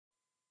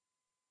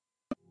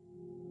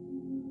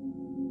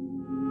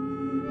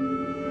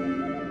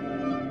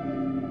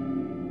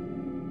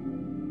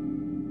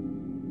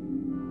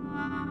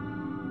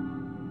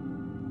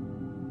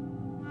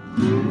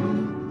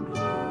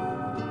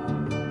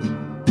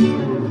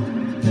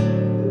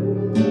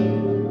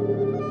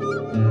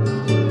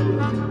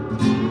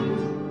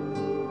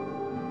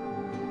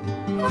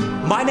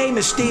name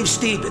is Steve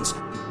Stevens,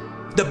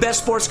 the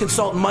best sports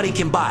consultant money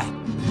can buy.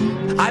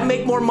 I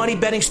make more money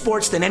betting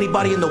sports than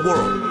anybody in the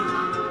world.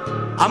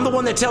 I'm the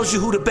one that tells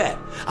you who to bet.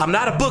 I'm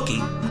not a bookie.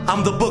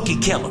 I'm the bookie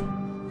killer.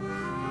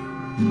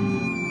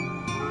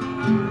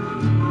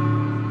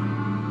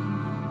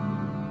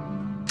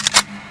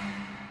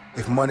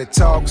 If money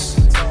talks,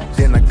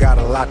 then I got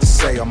a lot to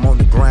say. I'm on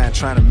the grind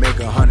trying to make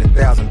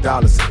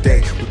 $100,000 a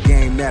day. The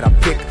game that I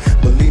pick,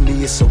 believe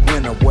me, it's a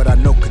winner. What I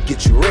know could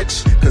get you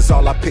rich, cause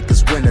all I pick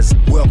is winners.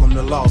 Welcome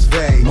to Las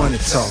Vegas. Money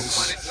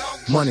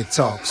talks, money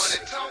talks.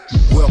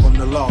 Welcome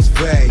to Las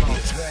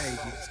Vegas.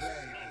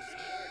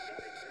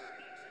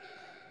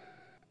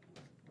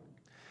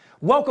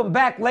 Welcome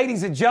back,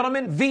 ladies and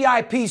gentlemen,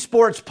 VIP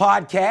Sports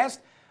Podcast.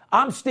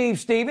 I'm Steve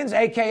Stevens,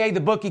 a.k.a.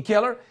 the Bookie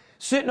Killer,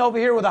 sitting over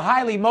here with a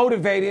highly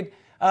motivated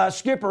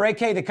Skipper,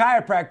 a.k.a. the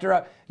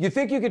chiropractor. You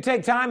think you could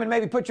take time and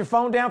maybe put your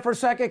phone down for a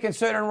second,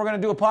 considering we're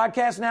going to do a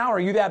podcast now, or are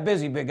you that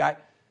busy, big guy?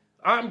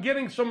 I'm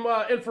getting some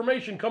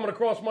information coming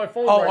across my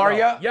phone right now. Oh, are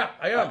you? Yeah,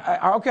 I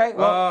am. Okay,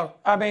 well,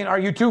 are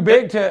you too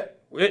big to...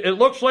 It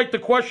looks like the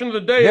question of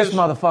the day This is...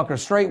 motherfucker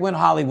straight went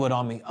Hollywood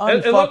on me.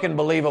 Unfucking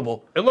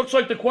believable. It looks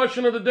like the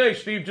question of the day,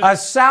 Steve. A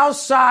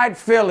Southside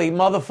Philly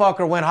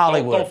motherfucker went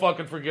Hollywood. Don't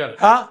fucking forget it.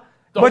 Huh?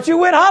 But you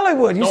went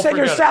Hollywood. You said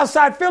you're forget it.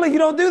 Southside Philly. You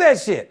don't do that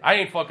shit. I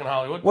ain't fucking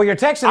Hollywood. Well, you're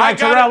texting like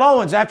Terrell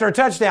Owens after a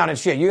touchdown and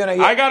shit.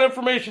 I got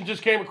information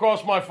just came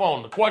across my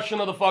phone. The question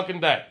of the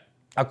fucking day.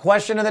 A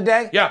question of the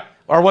day? Yeah.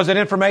 Or was it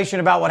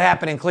information about what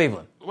happened in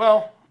Cleveland?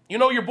 Well, you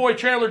know your boy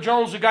Chandler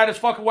Jones, the guy that's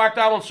fucking whacked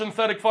out on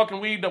synthetic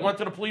fucking weed that went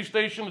to the police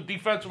station, the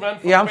defensive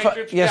end for the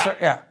Patriots? Yes, sir,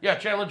 yeah. Yeah,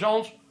 Chandler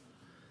Jones.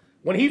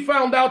 When he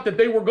found out that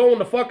they were going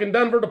to fucking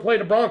Denver to play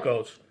the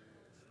Broncos,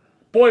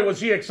 boy, was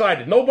he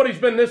excited. Nobody's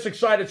been this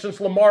excited since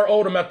Lamar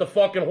Odom at the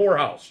fucking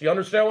whorehouse. You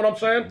understand what I'm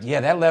saying?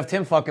 Yeah, that left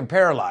him fucking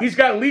paralyzed. He's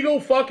got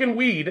legal fucking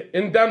weed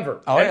in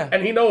Denver. Oh, yeah.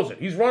 And he knows it.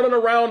 He's running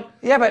around.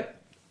 Yeah, but...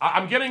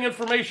 I'm getting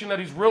information that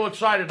he's real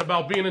excited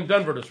about being in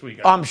Denver this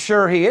weekend. I'm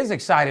sure he is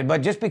excited,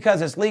 but just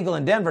because it's legal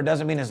in Denver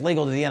doesn't mean it's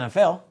legal to the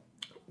NFL.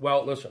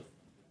 Well, listen.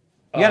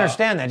 You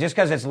understand that? Just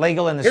because it's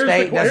legal in the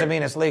state doesn't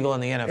mean it's legal in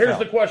the NFL. Here's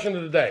the question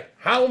of the day.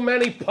 How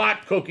many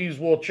pot cookies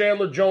will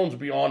Chandler Jones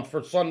be on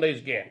for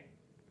Sunday's game?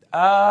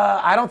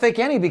 I don't think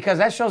any, because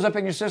that shows up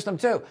in your system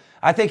too.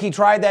 I think he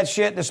tried that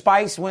shit, the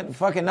spice, went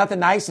fucking nothing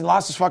nice and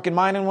lost his fucking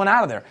mind and went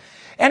out of there.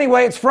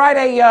 Anyway, it's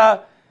Friday,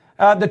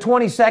 the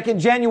 22nd,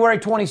 January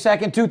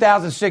 22nd,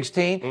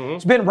 2016. Mm-hmm.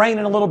 It's been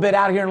raining a little bit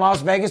out here in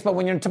Las Vegas, but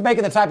when you're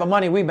making the type of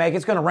money we make,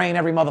 it's going to rain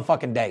every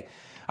motherfucking day.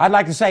 I'd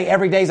like to say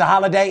every day's a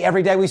holiday,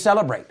 every day we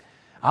celebrate.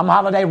 I'm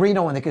Holiday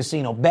Reno in the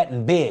casino,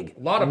 betting big.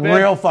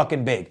 Real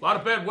fucking big. A lot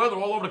of bad weather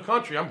all over the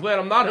country. I'm glad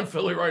I'm not in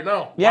Philly right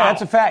now. Yeah,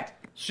 That's a fact.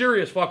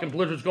 Serious fucking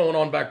blizzards going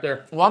on back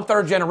there. Well, I'm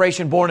third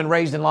generation born and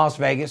raised in Las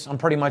Vegas. I'm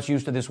pretty much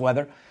used to this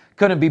weather.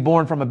 Couldn't be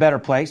born from a better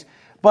place.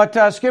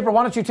 But, Skipper,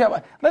 why don't you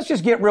let's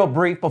just get real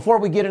brief before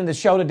we get into the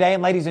show today.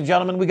 And ladies and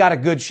gentlemen, we got a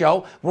good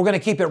show. We're going to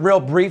keep it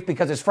real brief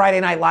because it's Friday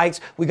Night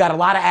Lights. We got a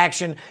lot of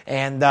action,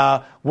 and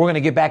we're going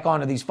to get back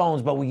onto these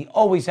phones. But we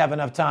always have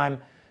enough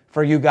time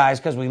for you guys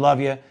because we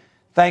love you.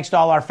 Thanks to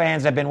all our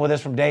fans that have been with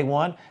us from day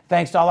one.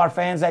 Thanks to all our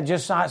fans that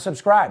just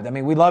subscribed. I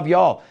mean, we love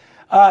y'all.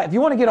 If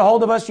you want to get a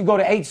hold of us, you go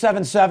to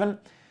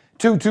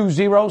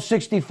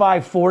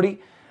 877-220-6540.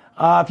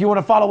 If you want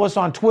to follow us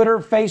on Twitter,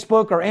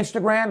 Facebook, or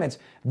Instagram, it's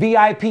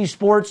VIP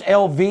Sports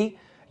LV.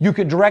 You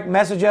can direct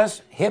message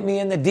us, hit me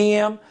in the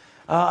DM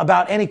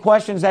about any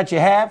questions that you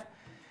have.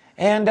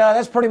 And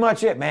that's pretty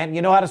much it, man.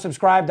 You know how to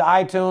subscribe to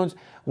iTunes.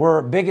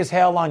 We're big as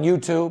hell on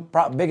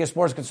YouTube, biggest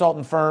sports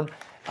consultant firm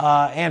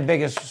and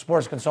biggest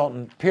sports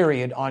consultant,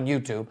 period, on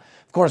YouTube.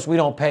 Of course, we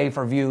don't pay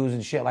for views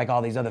and shit like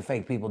all these other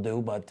fake people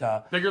do,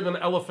 but... bigger than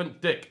elephant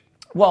dick.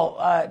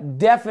 Well,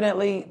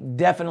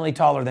 definitely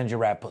taller than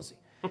giraffe pussy.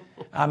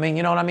 I mean,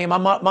 you know what I mean?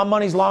 My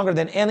money's longer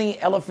than any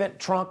elephant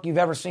trunk you've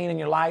ever seen in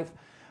your life.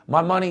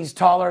 My money's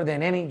taller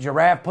than any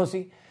giraffe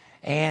pussy.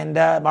 And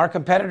our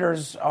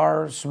competitors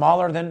are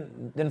smaller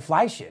than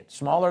fly shit.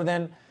 Smaller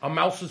than... a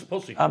mouse's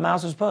pussy. A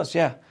mouse's puss,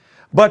 yeah.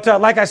 But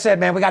like I said,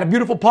 man, we got a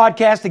beautiful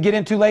podcast to get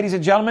into, ladies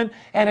and gentlemen.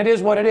 And it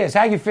is what it is.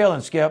 How you feeling,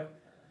 Skip?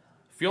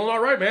 Feeling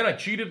all right, man. I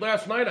cheated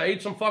last night. I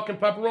ate some fucking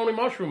pepperoni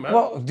mushroom, man.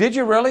 Well, did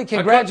you really?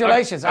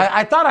 Congratulations.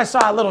 I thought I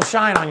saw a little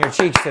shine on your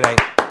cheeks today.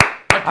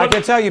 I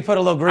can tell you put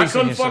a little grease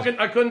in yourself.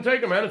 I couldn't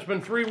take it, man. It's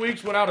been 3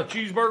 weeks without a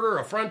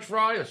cheeseburger, a French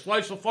fry, a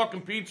slice of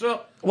fucking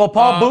pizza. Well,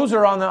 Paul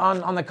Boozer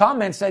on the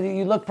comments said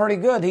you look pretty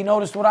good. He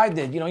noticed what I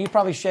did. You know, you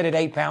probably shedded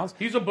 8 pounds.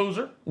 He's a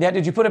boozer. Yeah,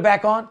 did you put it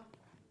back on?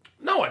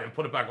 No, I didn't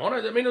put it back on.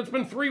 I mean, it's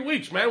been 3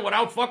 weeks, man,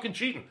 without fucking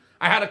cheating.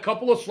 I had a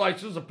couple of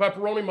slices of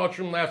pepperoni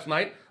mushroom last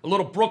night, a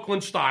little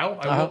Brooklyn style,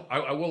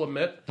 I will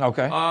admit.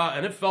 Okay.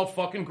 And it felt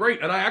fucking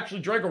great. And I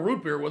actually drank a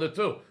root beer with it,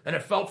 too. And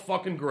it felt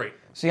fucking great.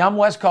 See, I'm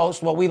West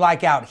Coast. What we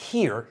like out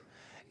here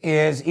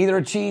is either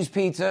a cheese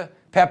pizza,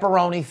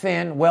 pepperoni,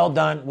 thin, well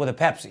done, with a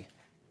Pepsi.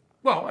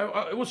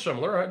 Well, it was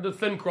similar. I had the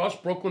thin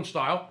crust, Brooklyn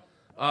style,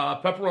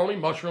 pepperoni,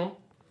 mushroom,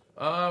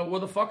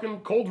 with a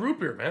fucking cold root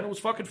beer, man. It was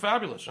fucking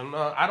fabulous. And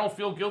I don't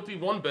feel guilty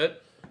one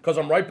bit because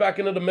I'm right back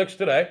into the mix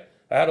today.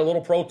 I had a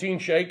little protein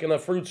shake and a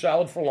fruit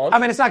salad for lunch. I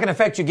mean, it's not going to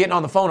affect you getting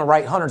on the phone and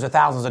write hundreds of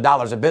thousands of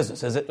dollars of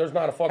business, is it? There's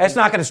not a fucking... It's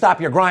not going to stop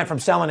your grind from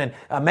selling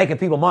and making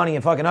people money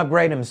and fucking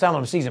upgrading them and selling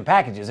them season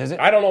packages, is it?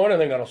 I don't know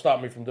anything that'll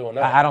stop me from doing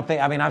that. I don't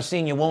think, I mean, I've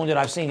seen you wounded.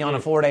 I've seen you on a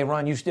 4-day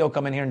run. You still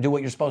come in here and do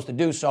what you're supposed to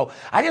do. So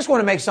I just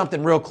want to make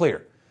something real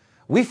clear.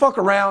 We fuck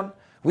around.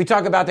 We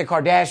talk about the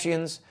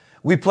Kardashians.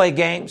 We play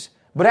games.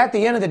 But at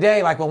the end of the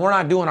day, like when we're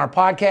not doing our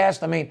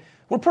podcast, I mean,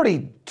 we're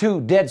pretty two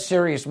dead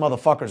serious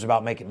motherfuckers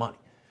about making money.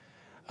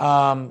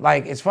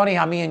 Like, it's funny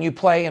how me and you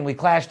play and we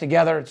clash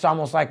together. It's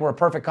almost like we're a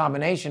perfect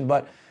combination.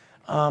 But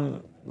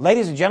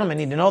ladies and gentlemen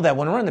need to know that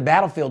when we're in the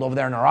battlefield over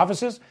there in our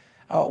offices,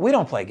 we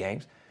don't play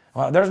games.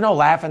 There's no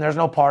laughing, there's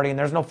no partying,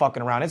 there's no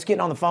fucking around. It's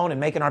getting on the phone and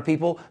making our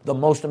people the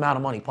most amount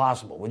of money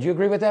possible. Would you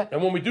agree with that?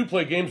 And when we do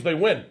play games, they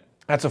win.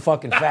 That's a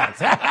fucking fact.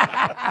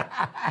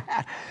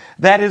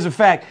 That is a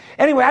fact.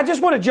 Anyway, I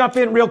just want to jump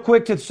in real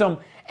quick to some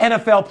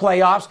NFL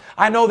playoffs.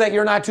 I know that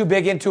you're not too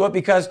big into it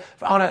because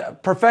on a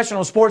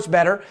professional sports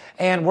bettor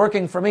and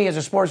working for me as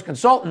a sports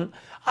consultant,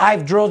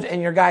 I've drilled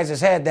in your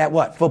guys' head that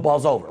what?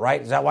 Football's over,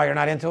 right? Is that why you're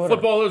not into it?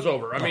 Football is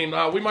over. I mean,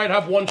 we might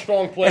have one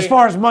strong play. As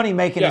far as money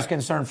making is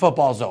concerned,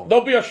 football's over.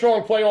 There'll be a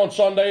strong play on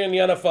Sunday in the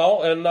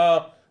NFL, and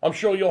I'm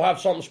sure you'll have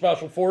something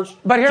special for us.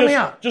 But hear me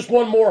out. Just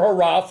one more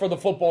hurrah for the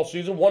football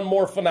season, one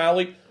more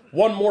finale,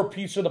 one more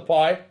piece of the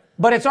pie.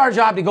 But it's our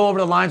job to go over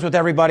the lines with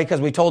everybody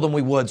because we told them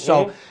we would.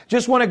 So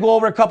just want to go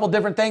over a couple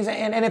different things.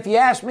 And if you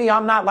ask me,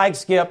 I'm not like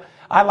Skip.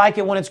 I like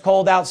it when it's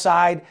cold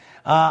outside.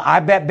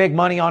 I bet big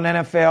money on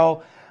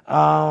NFL.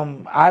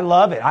 I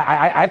love it.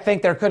 I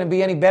think there couldn't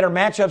be any better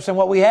matchups than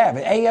what we have.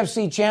 An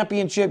AFC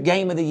Championship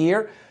game of the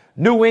year.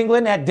 New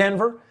England at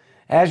Denver.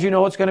 As you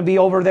know, it's going to be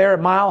over there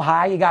at Mile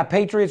High. You got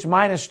Patriots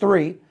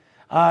 -3,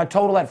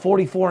 total at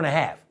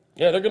 44.5.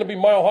 Yeah, they're going to be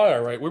mile high,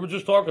 all right. We were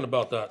just talking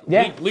about that.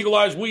 Yeah.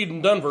 Legalize weed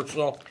in Denver,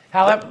 so.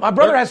 My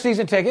brother has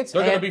season tickets.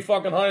 They're going to be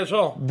fucking high as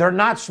hell. They're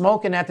not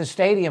smoking at the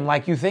stadium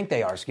like you think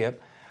they are,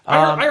 Skip.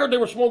 I heard they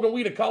were smoking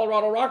weed at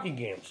Colorado Rocky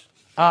games.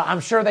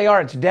 I'm sure they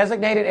are. It's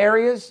designated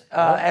areas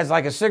as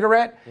like a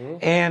cigarette,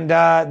 and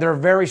they're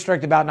very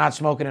strict about not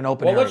smoking in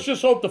open areas. Well, let's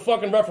just hope the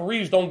fucking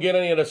referees don't get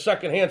any of the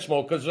secondhand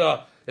smoke, because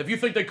if you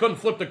think they couldn't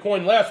flip the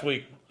coin last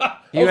week,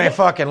 you ain't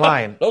fucking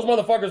lying. Those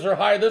motherfuckers are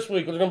high this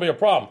week. There's going to be a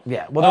problem.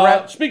 Yeah.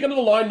 Well, speaking of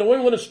the line, New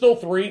England is still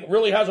 3.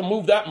 Really hasn't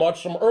moved that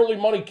much. Some early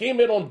money came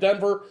in on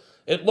Denver.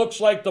 It looks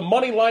like the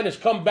money line has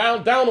come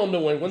down on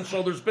New England,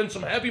 so there's been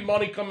some heavy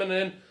money coming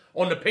in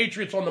on the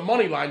Patriots on the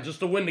money line just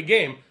to win the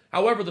game.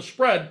 However, the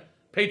spread,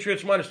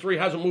 Patriots -3,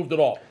 hasn't moved at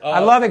all. I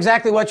love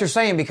exactly what you're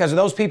saying because of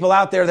those people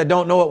out there that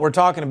don't know what we're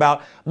talking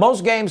about.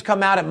 Most games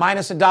come out at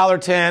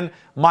 -$1.10,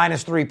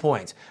 -3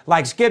 points.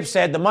 Like Skip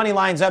said, the money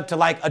line's up to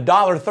like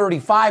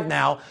 $1.35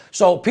 now.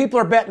 So people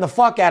are betting the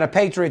fuck out of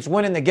Patriots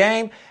winning the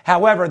game.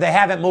 However, they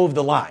haven't moved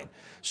the line.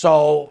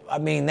 So, I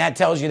mean, that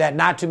tells you that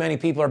not too many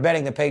people are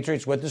betting the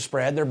Patriots with the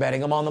spread. They're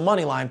betting them on the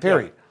money line,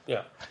 period.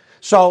 Yeah.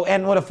 So,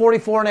 and with a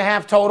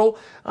 44.5 total,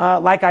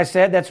 like I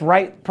said, that's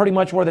right pretty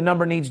much where the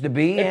number needs to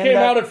be. It came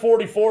out at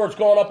 44. It's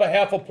gone up a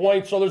half a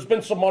point, so there's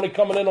been some money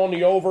coming in on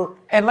the over.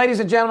 And ladies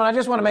and gentlemen, I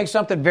just want to make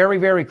something very,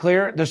 very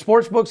clear. The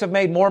sports books have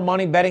made more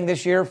money betting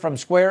this year from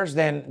squares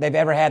than they've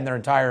ever had in their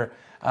entire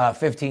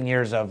 15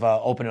 years of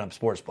opening up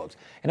sports books.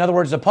 In other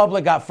words, the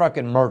public got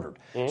fucking murdered.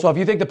 So if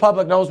you think the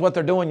public knows what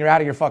they're doing, you're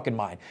out of your fucking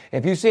mind.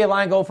 If you see a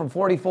line go from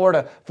 44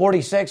 to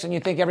 46 and you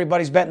think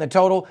everybody's betting the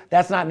total,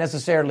 that's not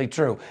necessarily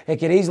true. It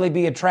could easily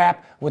be a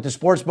trap with the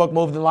sports book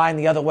moving the line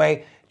the other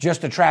way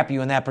just to trap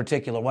you in that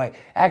particular way.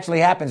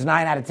 Actually happens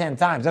 9 out of 10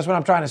 times. That's what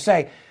I'm trying to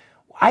say.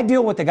 I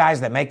deal with the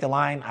guys that make the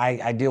line.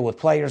 I deal with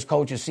players,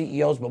 coaches,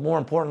 CEOs, but more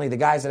importantly, the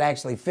guys that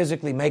actually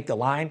physically make the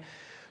line.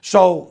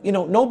 So, you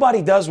know,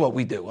 nobody does what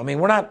we do. I mean,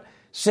 we're not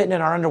sitting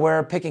in our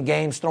underwear, picking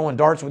games, throwing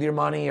darts with your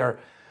money, or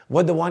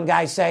what'd the one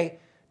guy say?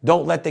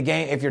 Don't let the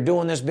game, if you're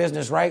doing this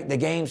business right, the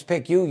games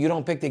pick you, you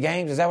don't pick the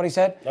games. Is that what he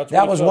said?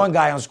 That was one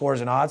guy on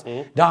Scores and Odds,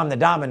 Dom the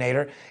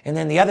Dominator. And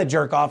then the other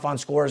jerk off on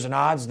Scores and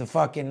Odds, the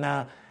fucking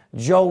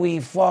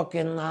Joey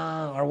fucking,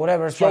 or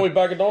whatever. Joey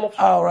Bagadonov?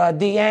 Or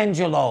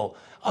D'Angelo.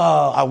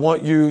 I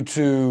want you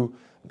to,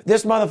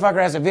 this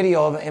motherfucker has a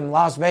video of him in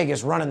Las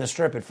Vegas running the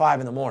strip at 5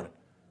 in the morning.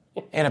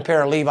 In a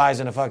pair of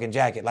Levi's and a fucking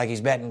jacket, like he's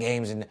betting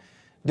games. And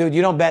dude,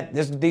 you don't bet.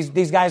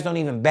 These guys don't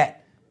even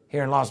bet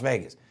here in Las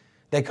Vegas.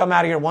 They come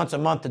out here once a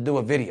month to do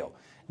a video.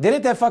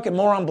 Didn't that fucking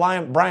moron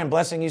Brian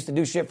Blessing used to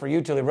do shit for you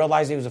till he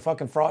realized he was a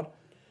fucking fraud?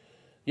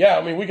 Yeah,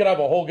 I mean, we could have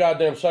a whole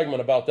goddamn segment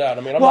about that.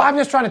 I mean, I'm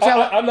just trying to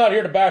tell. I'm not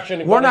here to bash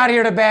anybody. We're not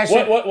here to bash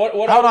it. What,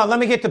 Hold on, let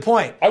me get the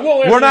point. I will.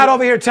 We're not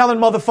over here telling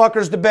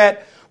motherfuckers to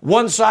bet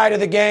one side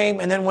of the game,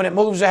 and then when it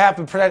moves to half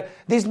a percent,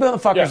 these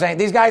motherfuckers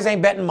these guys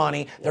ain't betting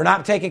money. They're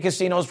not taking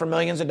casinos for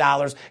millions of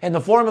dollars. And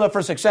the formula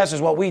for success is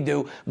what we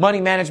do: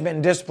 money management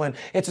and discipline.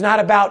 It's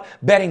not about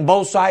betting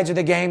both sides of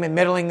the game and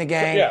middling the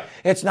game. Yeah.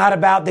 It's not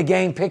about the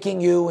game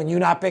picking you and you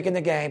not picking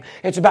the game.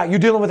 It's about you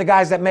dealing with the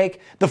guys that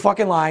make the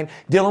fucking line,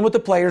 dealing with the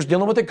players,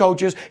 dealing with the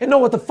coaches, and know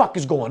what the fuck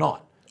is going on.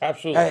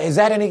 Absolutely. Is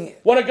that any...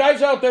 When a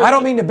guy's out there... I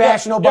don't mean to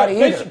bash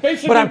nobody either,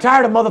 basically, but I'm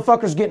tired of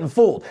motherfuckers getting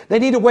fooled. They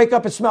need to wake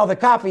up and smell the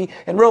coffee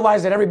and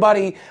realize that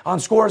everybody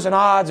on Scores and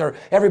Odds or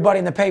everybody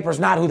in the paper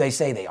is not who they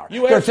say they are.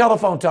 They're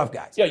telephone tough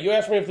guys. Yeah, you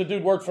asked me if the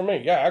dude worked for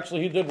me. Yeah,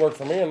 actually, he did work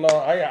for me, and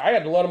I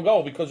had to let him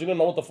go because he didn't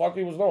know what the fuck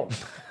he was doing.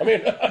 I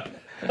mean,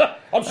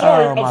 I'm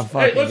sorry. Oh, my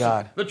fucking listen,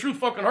 God. The truth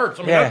fucking hurts.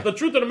 I mean, the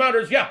truth of the matter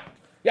is, yeah,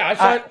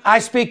 I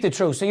speak the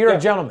truth. So you're a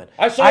gentleman.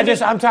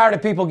 I'm tired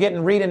of people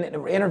reading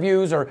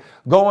interviews or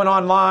going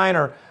online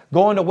or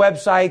going to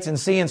websites and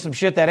seeing some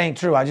shit that ain't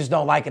true. I just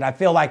don't like it. I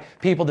feel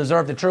like people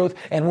deserve the truth,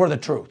 and we're the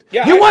truth.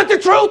 Yeah, you want the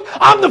truth?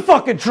 I'm the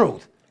fucking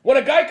truth. When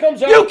a guy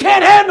comes out... You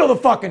can't handle the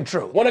fucking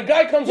truth. When a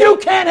guy comes out... You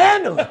can't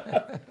handle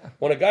it.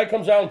 When a guy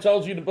comes out and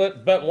tells you to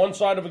bet one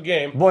side of a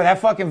game... Boy, that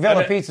fucking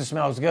Villa pizza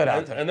smells good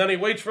out there. And then he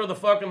waits for the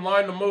fucking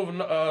line to move,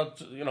 a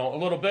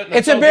little bit.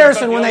 It's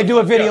embarrassing when they do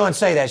a video and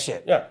say that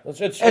shit. Yeah.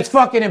 It's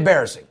fucking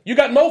embarrassing. You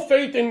got no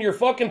faith in your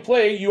fucking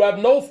play. You have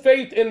no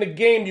faith in the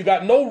game. You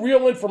got no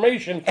real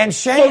information. And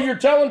so you're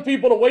telling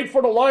people to wait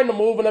for the line to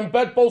move and then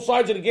bet both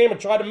sides of the game and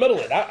try to middle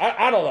it.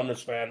 I don't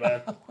understand,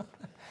 man.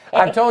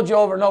 I've told you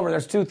over and over,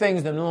 there's two things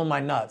in the middle of my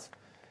nuts.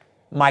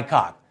 My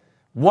cock.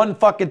 One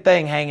fucking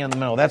thing hanging in the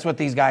middle. That's what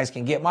these guys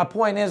can get. My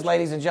point is,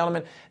 ladies and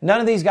gentlemen, none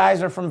of these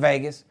guys are from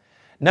Vegas.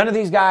 None of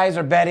these guys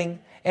are betting.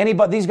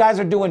 These guys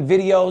are doing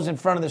videos in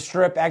front of the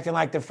strip acting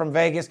like they're from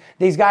Vegas.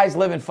 These guys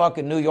live in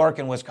fucking New York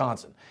and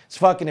Wisconsin. It's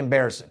fucking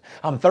embarrassing.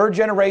 I'm third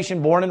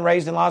generation, born and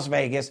raised in Las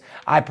Vegas.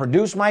 I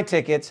produce my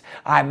tickets.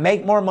 I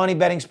make more money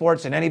betting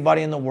sports than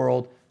anybody in the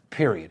world,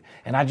 period.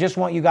 And I just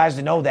want you guys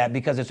to know that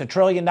because it's $1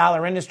 trillion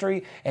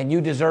industry and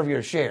you deserve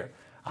your share.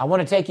 I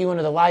want to take you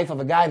into the life of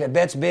a guy that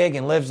bets big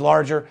and lives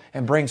larger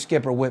and bring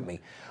Skipper with me.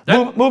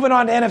 Moving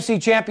on to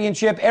NFC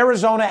Championship,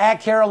 Arizona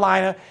at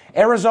Carolina.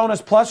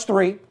 Arizona's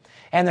 +3,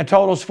 and the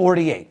total's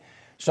 48.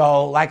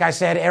 So, like I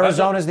said,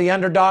 Arizona's the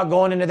underdog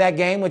going into that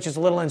game, which is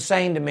a little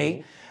insane to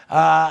me.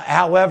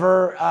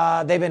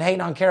 However, they've been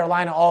hating on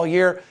Carolina all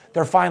year.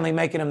 They're finally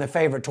making them the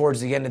favorite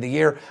towards the end of the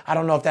year. I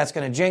don't know if that's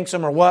going to jinx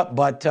them or what,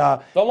 but... the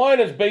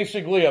line is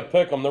basically a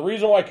pick 'em. The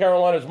reason why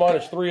Carolina's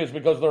 -3 is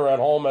because they're at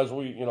home,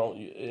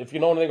 if you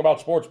know anything about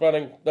sports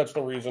betting, that's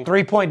the reason.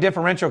 3-point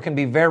differential can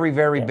be very,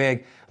 very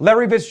big.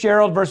 Larry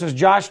Fitzgerald versus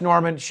Josh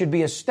Norman should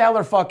be a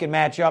stellar fucking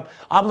matchup.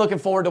 I'm looking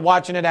forward to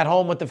watching it at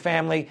home with the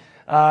family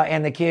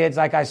and the kids.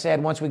 Like I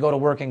said, once we go to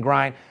work and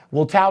grind,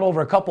 we'll tout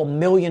over $2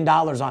 million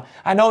on...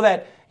 I know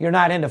that you're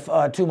not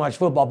into too much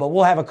football, but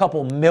we'll have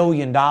 $2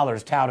 million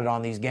touted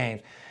on these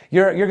games.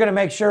 You're going to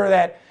make sure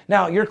that...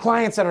 Now, your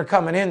clients that are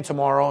coming in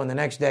tomorrow and the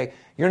next day,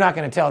 you're not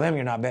going to tell them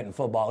you're not betting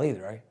football either,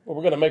 right? Well,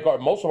 we're going to make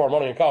most of our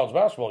money in college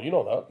basketball. You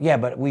know that. Yeah,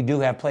 but we do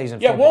have plays in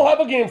football. Yeah, we'll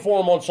have a game for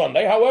them on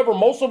Sunday. However,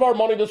 most of our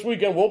money this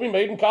weekend will be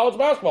made in college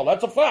basketball.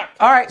 That's a fact.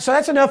 All right, so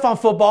that's enough on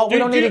football. We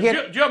don't need to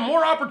get... Do you have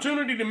more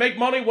opportunity to make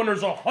money when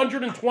there's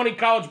 120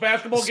 college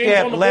basketball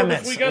games on the board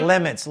this weekend?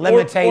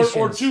 Limitations.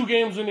 Or 2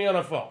 games in the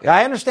NFL.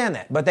 I understand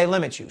that, but they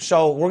limit you.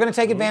 So we're going to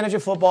take advantage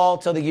of football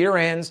till the year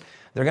ends.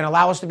 They're going to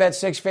allow us to bet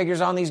 6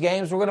 figures on these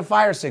games. We're going to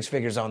fire 6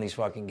 figures on these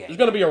fucking games. There's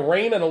going to be a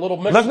rain and a little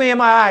mix. Look me in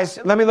my eyes.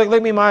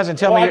 Look me in my eyes and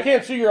tell me. I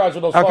can't see your eyes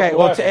with those fucking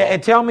glasses.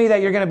 And tell me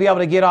that you're going to be able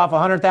to get off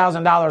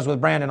 $100,000 with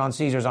Brandon on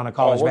Caesars on a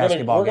college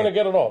basketball game. We're going to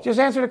get it off.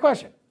 Just answer the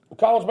question.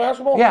 College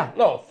basketball? Yeah.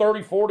 No,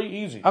 30, 40,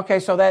 easy. Okay,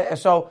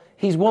 so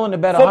he's willing to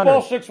bet 100.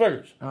 Football, 6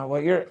 figures.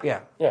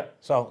 Yeah.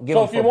 So give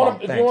him if you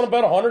want to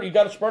bet 100, you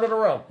got to spread it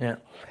around. Yeah.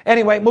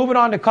 Anyway, moving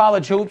on to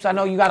college hoops. I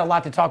know you got a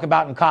lot to talk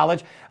about in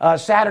college.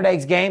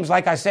 Saturday's games,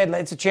 like I said,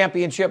 it's a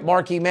championship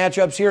marquee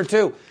matchups here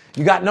too.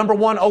 You got number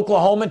 1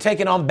 Oklahoma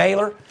taking on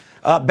Baylor.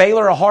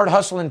 Baylor, a hard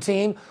hustling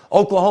team.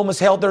 Oklahoma's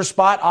held their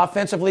spot.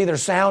 Offensively, they're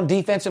sound.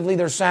 Defensively,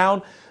 they're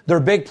sound. They're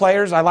big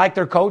players. I like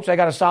their coach. They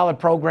got a solid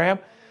program.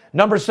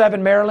 Number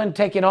 7 Maryland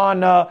taking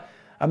on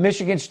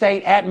Michigan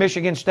State at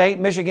Michigan State.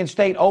 Michigan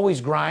State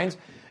always grinds.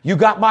 You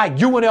got my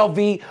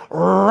UNLV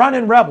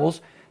running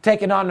Rebels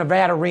taking on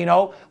Nevada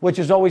Reno, which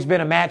has always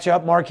been a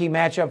matchup, marquee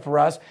matchup for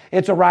us.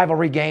 It's a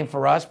rivalry game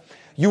for us.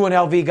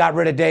 UNLV got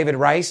rid of David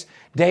Rice.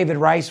 David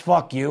Rice,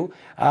 fuck you.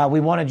 We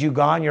wanted you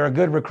gone. You're a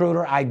good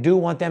recruiter. I do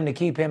want them to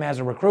keep him as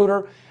a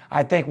recruiter.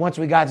 I think once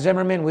we got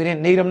Zimmerman, we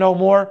didn't need him no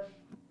more.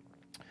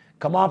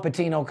 Come on,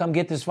 Pitino, come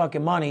get this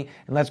fucking money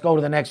and let's go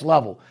to the next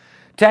level.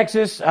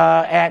 Texas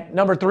at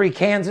number 3,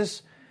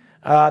 Kansas.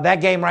 That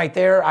game right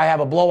there, I have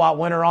a blowout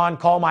winner on.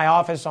 Call my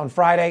office on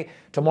Friday,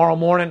 tomorrow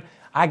morning.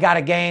 I got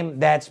a game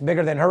that's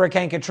bigger than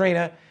Hurricane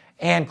Katrina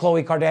and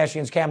Khloe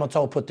Kardashian's camel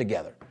toe put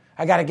together.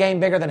 I got a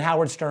game bigger than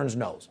Howard Stern's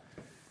nose.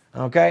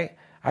 Okay?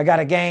 I got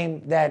a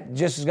game that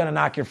just is going to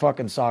knock your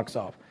fucking socks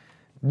off.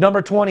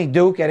 Number 20,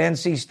 Duke at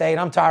NC State.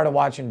 I'm tired of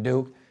watching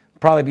Duke.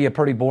 Probably be a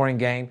pretty boring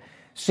game.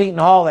 Seton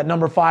Hall at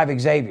number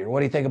 5, Xavier. What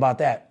do you think about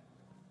that?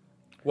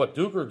 What,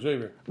 Duke or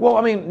Xavier? Well,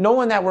 I mean,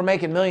 knowing that we're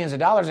making millions of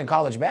dollars in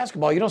college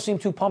basketball, you don't seem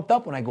too pumped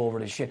up when I go over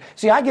this shit.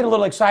 See, I get a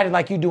little excited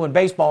like you do in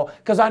baseball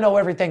because I know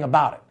everything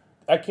about it.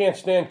 I can't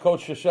stand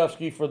Coach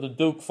Krzyzewski for the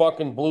Duke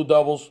fucking Blue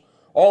Devils.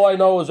 All I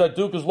know is that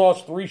Duke has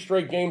lost 3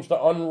 straight games to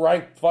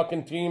unranked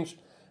fucking teams,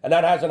 and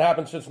that hasn't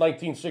happened since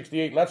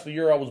 1968, and that's the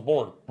year I was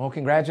born. Well,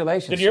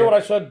 congratulations. Did you hear what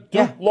I said?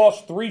 Duke Yeah.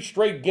 lost 3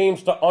 straight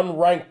games to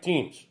unranked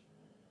teams.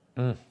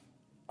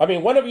 I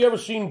mean, when have you ever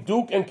seen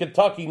Duke and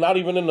Kentucky not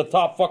even in the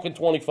top fucking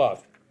 25?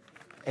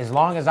 As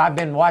long as I've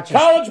been watching.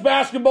 College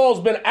basketball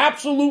has been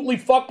absolutely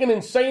fucking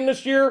insane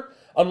this year.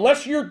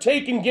 Unless you're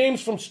taking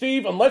games from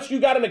Steve, unless you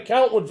got an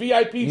account with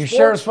VIP You Sports,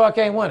 sure as fuck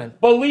ain't winning.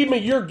 believe me,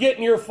 you're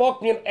getting your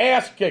fucking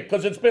ass kicked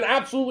because it's been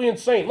absolutely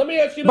insane. Let me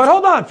ask you this. But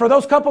hold on, for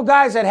those couple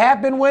guys that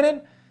have been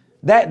winning,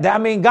 I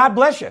mean, God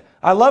bless you.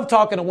 I love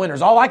talking to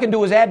winners. All I can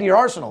do is add to your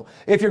arsenal.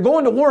 If you're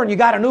going to war and you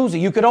got an Uzi,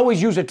 you could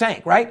always use a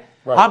tank, right?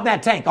 I'm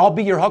that tank. I'll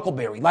be your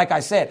Huckleberry. Like I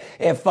said,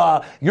 if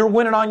you're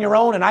winning on your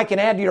own and I can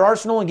add to your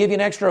arsenal and give you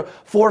an extra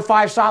 4 or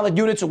 5 solid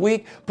units a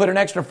week, put an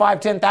extra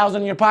 5,000-10,000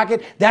 in your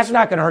pocket, that's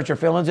not going to hurt your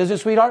feelings, is it,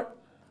 sweetheart?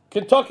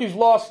 Kentucky's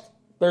lost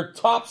their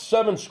top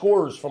 7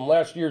 scorers from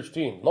last year's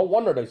team. No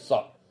wonder they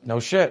suck. No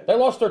shit. They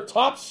lost their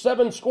top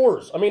 7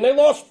 scorers. I mean, they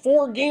lost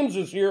 4 games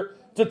this year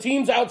to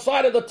teams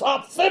outside of the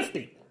top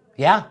 50.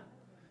 Yeah.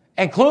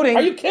 Including.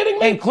 Are you kidding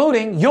me?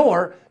 Including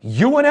your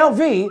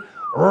UNLV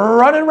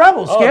running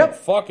Rebels, Skip.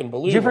 Unfucking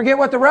believable. Did you forget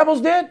what the Rebels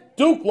did?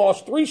 Duke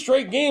lost 3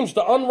 straight games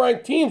to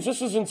unranked teams.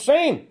 This is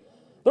insane.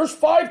 There's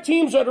 5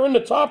 teams that are in the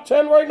top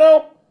 10 right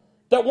now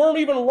that weren't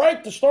even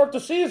ranked to start the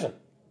season.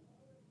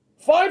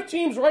 5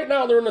 teams right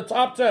now, they're in the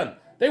top 10.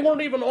 They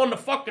weren't even on the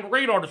fucking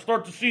radar to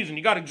start the season.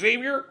 You got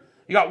Xavier,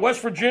 you got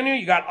West Virginia,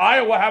 you got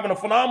Iowa having a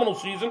phenomenal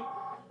season.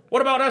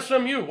 What about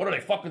SMU? What are they,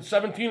 fucking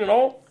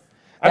 17-0?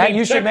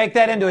 You should make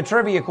that into a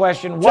trivia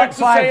question.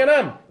 Texas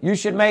A&M. You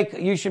should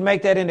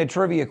make that into a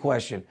trivia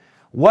question.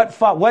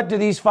 What do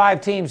these 5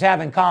 teams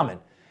have in common?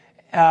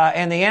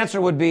 And the answer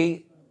would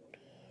be,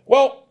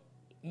 well,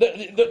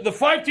 the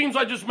 5 teams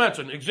I just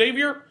mentioned: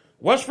 Xavier,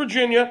 West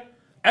Virginia,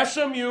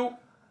 SMU,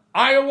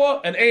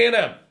 Iowa, and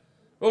A&M.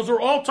 Those are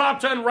all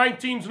top 10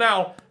 ranked teams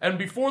now. And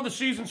before the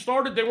season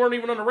started, they weren't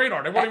even on the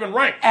radar. They weren't even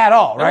ranked at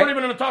all. They right? weren't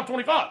even in the top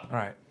 25. All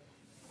right.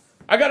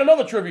 I got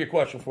another trivia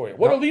question for you.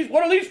 What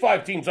do these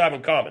 5 teams have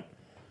in common?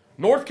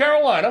 North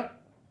Carolina,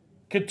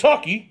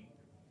 Kentucky,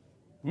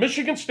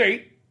 Michigan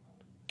State,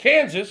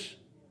 Kansas,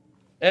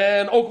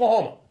 and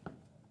Oklahoma.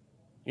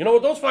 You know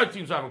what those 5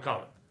 teams have in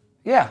common?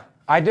 Yeah,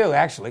 I do,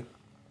 actually.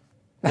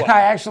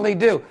 I actually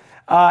do.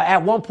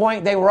 At one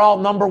point, they were all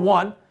number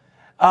 1.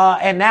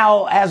 And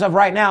now, as of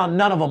right now,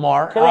 none of them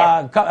are.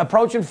 Correct.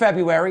 Approaching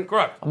February.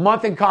 Correct. A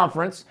month in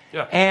conference.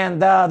 Yeah.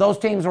 And those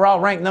teams are all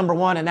ranked number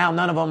 1, and now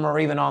none of them are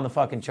even on the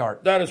fucking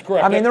chart. That is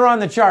correct. I mean, they're on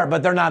the chart,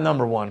 but they're not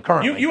number 1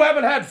 currently. You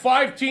haven't had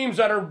 5 teams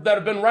that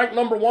have been ranked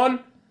number 1.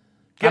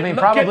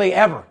 Probably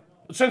ever.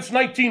 Since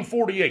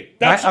 1948.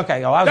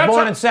 Okay, I was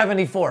born in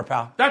 74,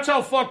 pal. That's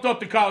how fucked up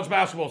the college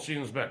basketball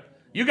season's been.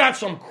 You got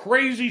some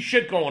crazy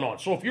shit going on.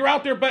 So if you're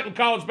out there betting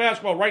college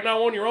basketball right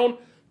now on your own,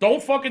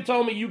 don't fucking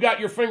tell me you got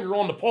your finger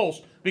on the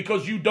pulse,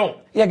 because you don't.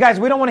 Yeah, guys,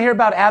 we don't want to hear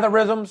about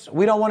algorithms.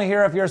 We don't want to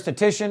hear if you're a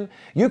statistician.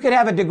 You could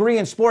have a degree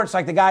in sports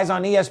like the guys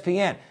on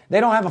ESPN. They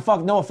don't have a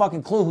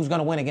fucking clue who's going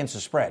to win against the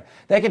spread.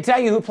 They can tell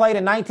you who played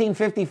in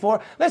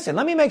 1954. Listen,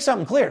 let me make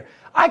something clear.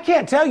 I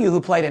can't tell you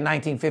who played in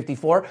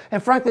 1954,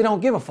 and frankly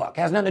don't give a fuck.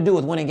 It has nothing to do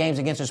with winning games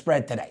against the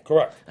spread today.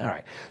 Correct. All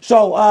right.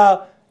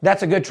 So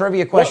that's a good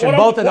trivia question.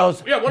 Both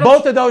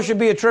of those should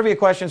be a trivia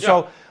question. Yeah.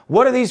 So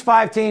what do these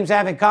 5 teams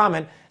have in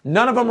common?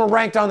 None of them are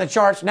ranked on the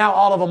charts. Now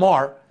all of them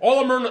are.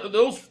 All of them are.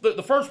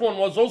 The first one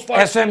was those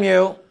 5.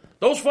 SMU.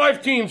 Those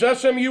 5 teams: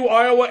 SMU,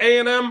 Iowa,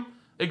 A&M,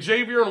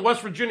 Xavier, and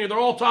West Virginia. They're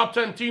all top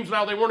 10 teams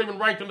now. They weren't even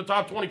ranked in the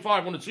top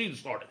 25 when the season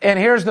started. And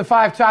here's the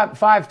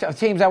 5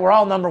 teams that were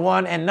all number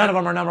 1, and none of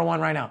them are number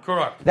 1 right now.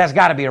 Correct. That's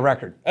got to be a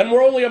record. And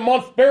we're only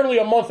barely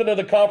a month into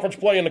the conference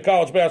play in the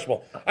college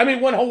basketball. I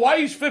mean, when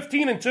Hawaii's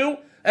 15-2.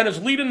 And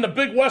is leading the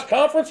Big West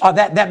Conference?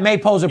 That may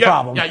pose a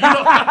problem.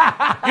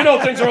 Yeah, you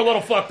know things are a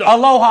little fucked up.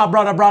 Aloha,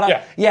 brother.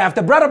 Yeah, if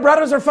the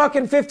brothers are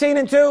fucking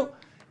 15-2,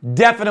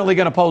 definitely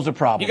going to pose a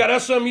problem. You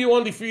got SMU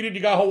undefeated.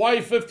 You got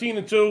Hawaii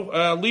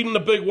 15-2, leading the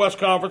Big West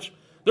Conference.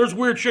 There's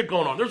weird shit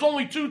going on. There's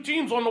only 2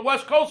 teams on the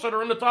West Coast that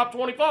are in the top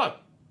 25.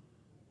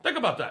 Think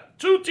about that.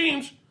 2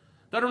 teams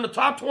that are in the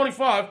top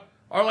 25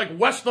 are like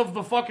west of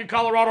the fucking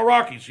Colorado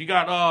Rockies. You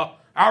got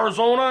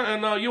Arizona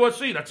and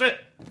USC. That's it.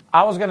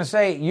 I was going to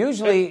say,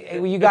 usually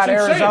you got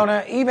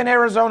Arizona, even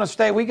Arizona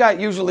State. We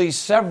got usually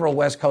several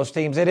West Coast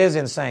teams. It is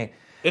insane.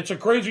 It's a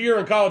crazy year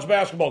in college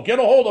basketball. Get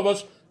a hold of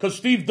us, because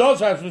Steve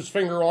does have his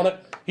finger on it.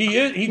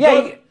 He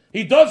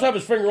does have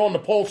his finger on the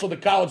pulse of the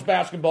college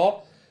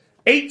basketball.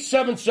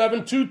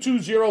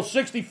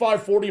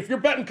 877-220-6540. If you're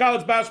betting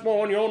college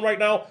basketball on your own right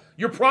now,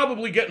 you're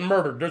probably getting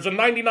murdered. There's a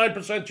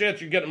 99% chance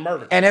you're getting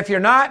murdered. And if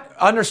you're not,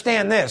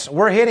 understand this.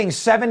 We're hitting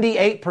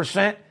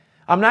 78%.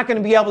 I'm not going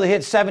to be able to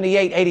hit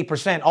 78,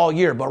 80% all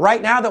year. But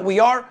right now that we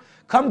are,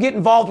 come get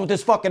involved with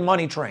this fucking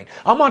money train.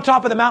 I'm on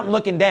top of the mountain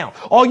looking down.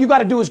 All you got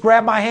to do is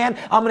grab my hand.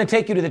 I'm going to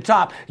take you to the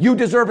top. You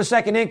deserve a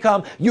second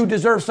income. You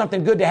deserve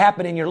something good to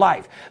happen in your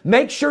life.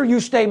 Make sure you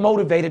stay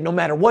motivated no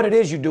matter what it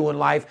is you do in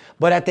life.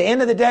 But at the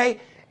end of the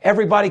day,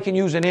 everybody can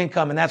use an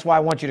income, and that's why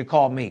I want you to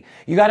call me.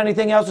 You got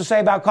anything else to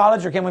say about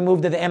college, or can we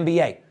move to the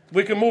NBA?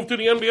 We can move to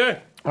the NBA.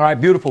 All right,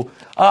 beautiful.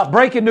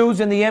 Breaking news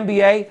in the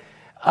NBA.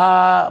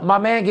 My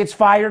man gets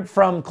fired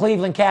from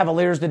Cleveland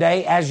Cavaliers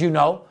today, as you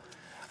know.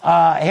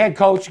 Head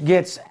coach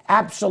gets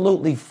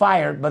absolutely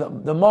fired.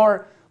 But the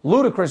more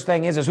ludicrous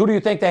thing is who do you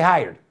think they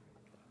hired?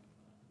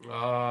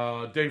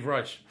 Dave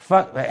Rice.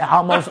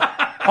 Almost.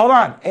 Hold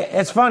on.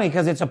 It's funny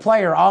because it's a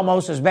player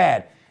almost as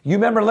bad. You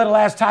remember little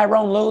ass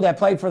Tyrone Lue that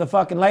played for the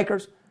fucking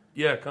Lakers?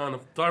 Yeah, kind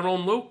of.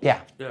 Tyrone Lue?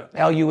 Yeah.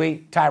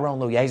 L-U-E, Tyrone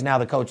Lue. Yeah, he's now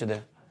the coach of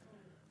the...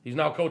 He's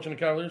now coaching the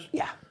Cavaliers?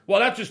 Yeah. Well,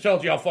 that just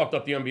tells you how fucked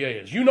up the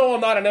NBA is. You know I'm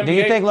not an NBA... Do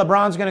you think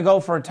LeBron's going to go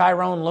for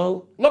Tyrone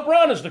Lue?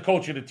 LeBron is the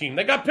coach of the team.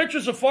 They got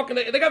pictures of fucking...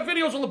 They got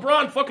videos of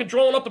LeBron fucking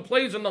drawing up the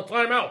plays and the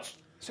timeouts.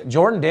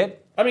 Jordan did.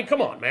 I mean,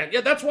 come on, man.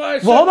 Yeah, that's why I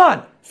said... Well, hold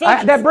on.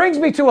 That brings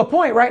me to a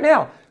point right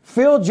now.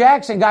 Phil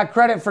Jackson got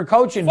credit for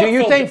coaching. Do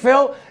you think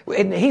Phil...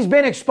 He's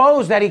been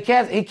exposed that he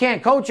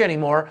can't coach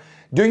anymore.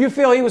 Do you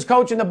feel he was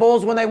coaching the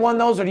Bulls when they won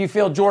those, or do you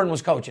feel Jordan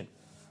was coaching?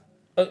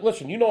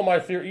 Listen, you know my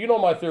theory. You know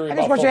my theory I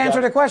about just want Phil you to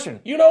answer Jackson. the question.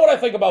 You know what I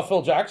think about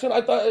Phil Jackson?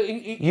 I thought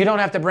you don't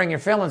have to bring your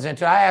feelings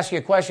into it. I ask you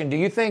a question. Do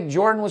you think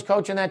Jordan was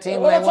coaching that team?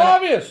 Well, that's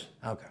obvious.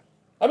 Okay.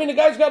 I mean, the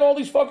guy's got all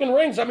these fucking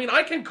rings. I mean,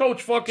 I can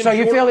coach fucking. So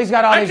you Jordan. feel he's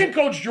got all these? I can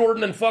coach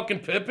Jordan and fucking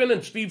Pippen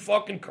and Steve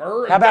fucking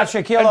Kerr. How about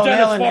Shaquille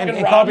O'Neal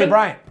and Kobe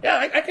Bryant?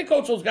 Yeah, I can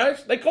coach those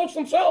guys. They coach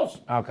themselves.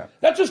 Okay.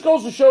 That just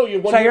goes to show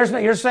you. So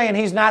you're saying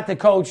he's not the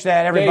coach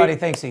that everybody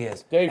thinks he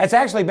is. It's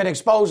actually been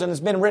exposed and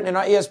it's been written in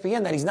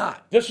ESPN that he's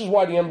not. This is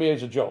why the NBA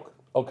is a joke.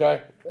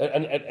 Okay,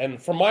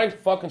 and from my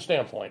fucking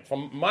standpoint,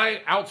 from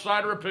my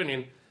outsider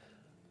opinion,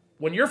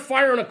 when you're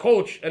firing a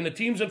coach and the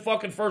team's in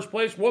fucking first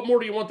place, what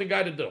more do you want the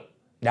guy to do?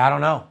 I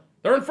don't know.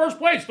 They're in first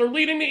place. They're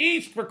leading the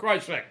East, for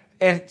Christ's sake.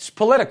 It's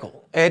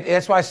political.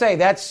 That's why I say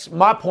that's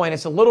my point.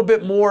 It's a little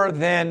bit more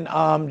than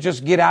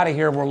just get out of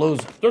here, we're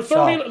losing. They're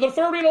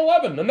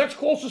 30-11. The next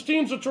closest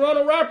team's the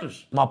Toronto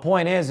Raptors. My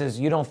point is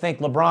you don't think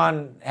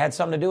LeBron had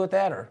something to do with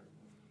that, or?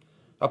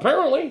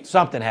 Apparently.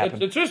 Something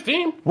happened. It's his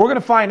team. We're going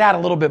to find out a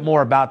little bit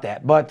more about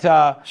that. But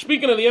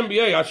speaking of the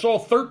NBA, I saw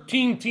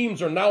 13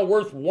 teams are now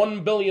worth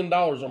 $1 billion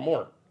or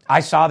more. I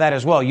saw that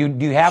as well. Do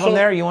you have them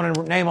there? You want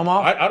to name them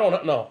off? I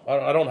don't know.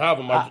 I don't have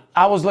them.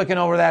 I was looking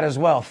over that as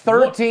well.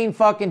 13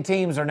 fucking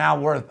teams are now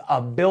worth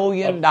 $1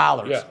 billion.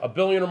 Yeah, $1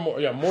 billion or more.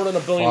 Yeah, more than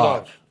 $1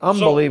 billion.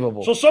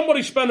 Unbelievable. So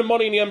somebody's spending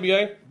money in the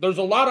NBA. There's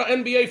a lot of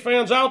NBA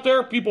fans out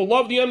there. People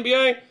love the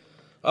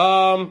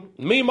NBA.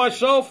 Me,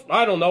 myself,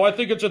 I don't know. I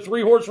think it's a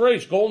 3-horse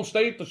race. Golden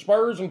State, the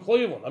Spurs, and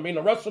Cleveland. I mean,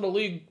 the rest of the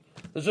league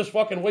is just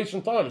fucking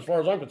wasting time as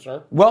far as I'm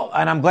concerned. Well,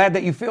 and I'm glad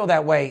that you feel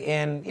that way.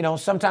 And,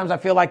 sometimes I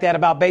feel like that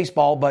about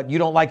baseball, but you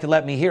don't like to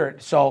let me hear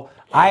it. So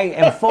I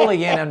am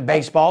fully in on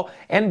baseball.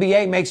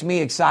 NBA makes me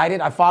excited.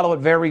 I follow it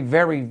very,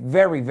 very,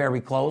 very,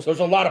 very close. There's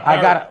a lot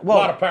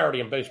of parity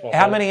in baseball.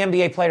 How many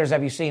NBA players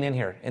have you seen in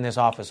here in this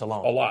office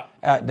alone? A lot.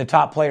 The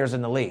top players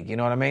in the league. You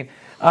know what I mean?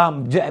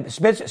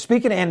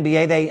 Speaking of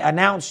NBA, they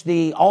announced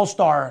the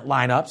All-Star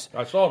lineups.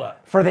 I saw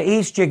that. For the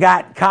East, you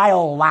got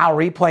Kyle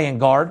Lowry playing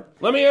guard.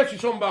 Let me ask you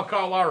something about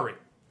Kyle Lowry.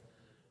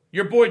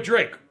 Your boy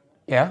Drake.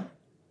 Yeah.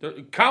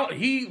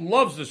 He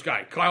loves this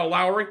guy, Kyle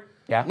Lowry.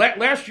 Yeah.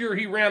 Last year,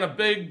 he ran a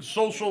big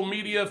social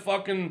media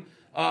fucking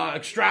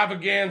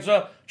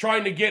extravaganza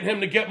trying to get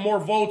him to get more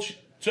votes.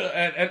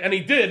 And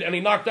he did, and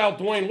he knocked out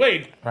Dwayne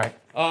Wade. Right.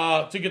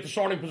 To get the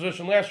starting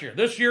position last year.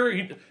 This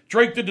year,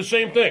 Drake did the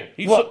same thing.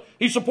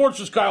 He supports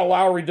this Kyle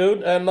Lowry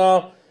dude,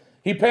 and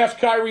he passed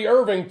Kyrie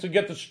Irving to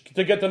get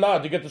the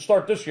nod, to get the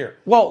start this year.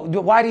 Well,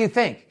 why do you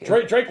think?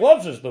 Drake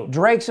loves this dude.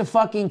 Drake's a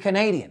fucking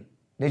Canadian.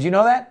 Did you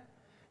know that?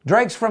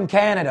 Drake's from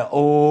Canada.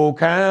 Oh,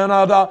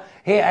 Canada.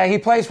 He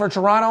plays for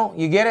Toronto.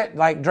 You get it?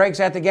 Like Drake's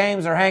at the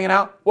games, they're hanging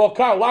out. Well,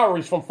 Kyle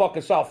Lowry's from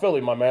fucking South Philly,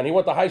 my man. He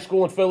went to high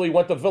school in Philly,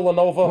 went to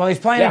Villanova. Well, he's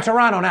playing in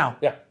Toronto now.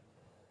 Yeah.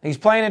 He's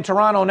playing in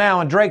Toronto now,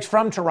 and Drake's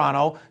from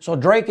Toronto, so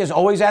Drake is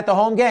always at the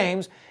home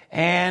games.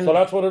 And so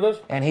that's what it is?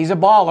 And he's a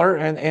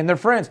baller, and they're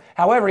friends.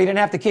 However, he didn't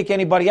have to kick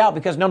anybody out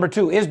because number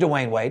 2 is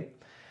Dwayne Wade,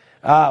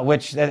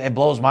 which it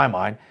blows my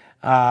mind.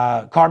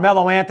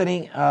 Carmelo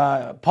Anthony,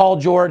 Paul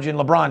George, and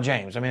LeBron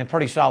James. I mean, a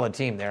pretty solid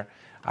team there.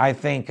 I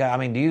think,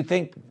 do you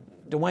think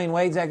Dwayne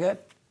Wade's that good?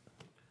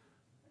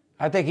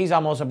 I think he's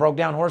almost a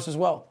broke-down horse as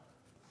well.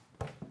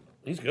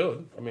 He's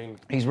good. I mean,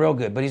 he's real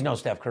good, but he's no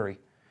Steph Curry.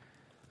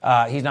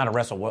 He's not a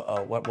Russell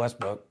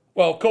Westbrook.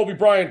 Well, Kobe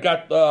Bryant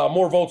got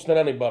more votes than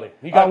anybody.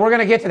 We're going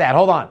to get to that.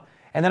 Hold on,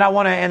 and then I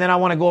want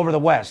to go over the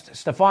West.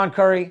 Stephon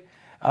Curry,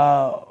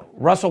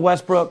 Russell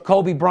Westbrook,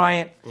 Kobe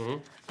Bryant,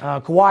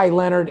 Kawhi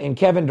Leonard, and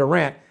Kevin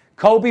Durant.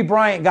 Kobe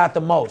Bryant got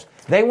the most.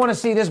 They want to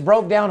see this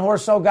broke down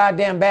horse so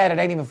goddamn bad it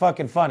ain't even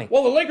fucking funny.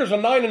 Well, the Lakers are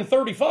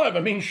 9-35. I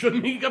mean,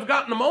 shouldn't he have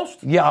gotten the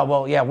most? Yeah,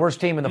 worst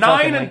team in the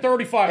fucking league.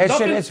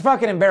 9-35. It's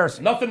fucking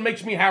embarrassing. Nothing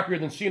makes me happier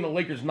than seeing the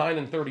Lakers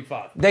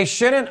 9-35. They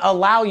shouldn't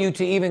allow you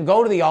to even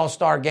go to the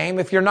All-Star game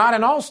if you're not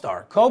an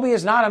All-Star. Kobe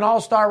is not an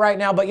All-Star right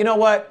now, but you know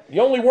what? The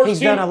only worst He's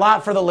done a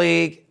lot for the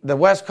league. The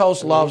West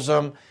Coast loves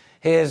him.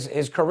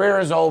 His career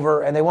is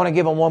over, and they want to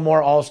give him one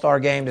more All-Star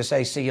game to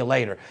say see you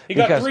later. You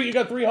got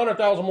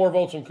 300,000 more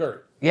votes than Curry.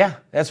 Yeah,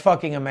 that's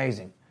fucking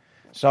amazing.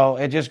 So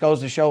it just goes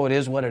to show it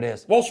is what it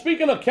is. Well,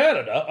 speaking of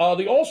Canada,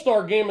 the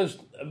All-Star game is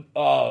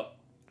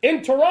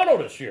in Toronto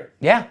this year.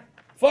 Yeah.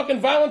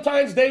 Fucking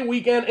Valentine's Day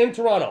weekend in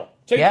Toronto.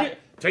 Yeah.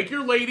 Take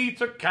your lady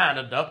to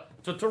Canada,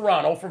 to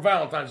Toronto for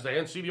Valentine's Day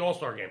and see the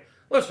All-Star game.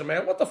 Listen,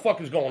 man, what the fuck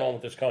is going on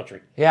with this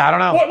country? Yeah, I don't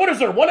know. What is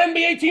there, one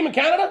NBA team in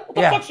Canada? What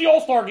the fuck's the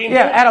All-Star game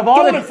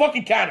doing in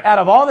fucking Canada? Out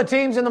of all the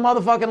teams in the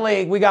motherfucking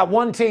league, we got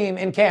one team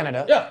in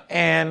Canada. Yeah.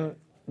 And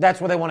that's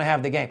where they want to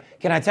have the game.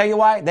 Can I tell you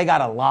why? They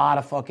got a lot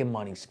of fucking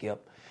money,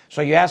 Skip.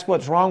 So you ask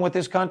what's wrong with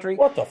this country?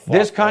 What the fuck?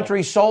 This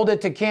country sold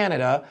it to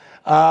Canada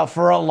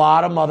for a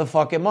lot of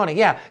motherfucking money.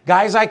 Yeah,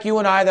 guys like you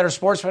and I that are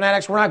sports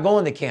fanatics, we're not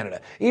going to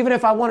Canada. Even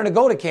if I wanted to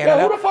go to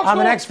Canada, who the fuck's I'm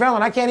an going?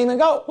 ex-felon. I can't even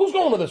go. Who's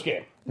going to this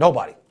game?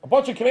 Nobody. A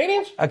bunch of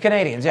Canadians?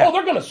 Canadians, yeah. Oh,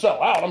 they're going to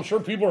sell out. I'm sure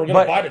people are going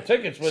to buy the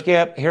tickets. But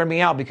Skip, hear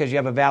me out because you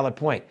have a valid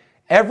point.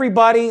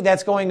 Everybody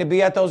that's going to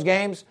be at those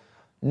games,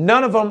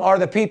 none of them are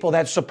the people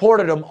that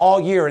supported them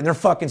all year in their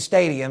fucking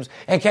stadiums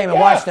and came and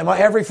watched them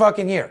every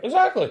fucking year.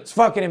 Exactly. It's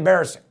fucking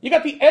embarrassing. You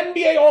got the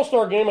NBA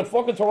All-Star game in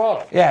fucking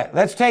Toronto. Yeah,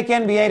 let's take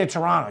NBA to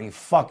Toronto, you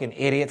fucking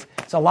idiots.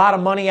 It's a lot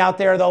of money out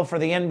there, though, for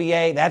the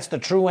NBA. That's the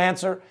true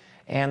answer.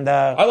 And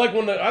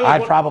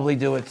I'd probably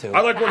do it, too.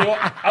 I like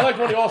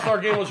when the All-Star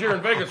game was here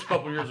in Vegas a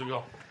couple years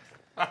ago.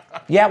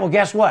 Yeah, well,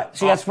 guess what?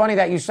 See, that's funny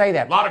that you say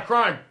that. A lot of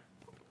crime.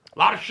 A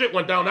lot of shit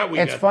went down that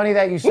weekend. It's funny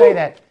that you say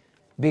that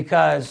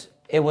because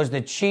it was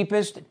the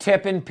cheapest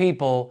tipping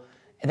people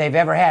they've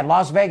ever had.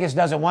 Las Vegas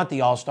doesn't want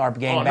the All-Star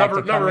game back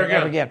to come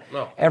ever again.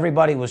 No.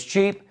 Everybody was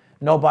cheap.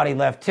 Nobody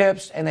left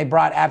tips, and they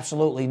brought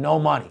absolutely no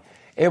money.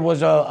 It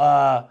was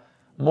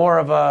more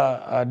of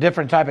a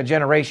different type of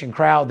generation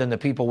crowd than the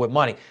people with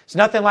money. It's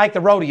nothing like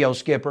the rodeo,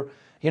 Skipper.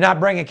 You're not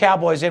bringing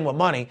cowboys in with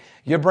money.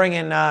 You're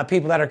bringing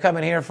people that are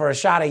coming here for a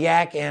shot of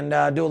yak and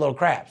do a little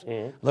craps,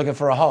 looking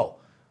for a hoe.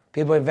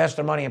 People invest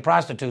their money in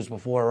prostitutes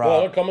before. Well,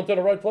 they're coming to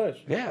the right place.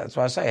 Yeah, that's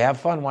what I say. Have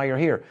fun while you're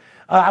here.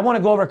 I want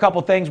to go over a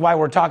couple things while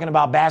we're talking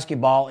about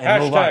basketball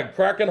and move on. Hashtag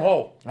crack and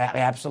hoe.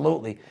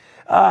 Absolutely.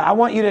 I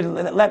want you to,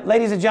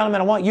 ladies and gentlemen,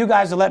 I want you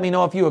guys to let me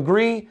know if you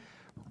agree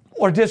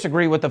or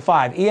disagree with the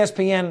 5.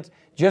 ESPN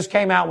just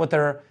came out with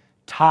their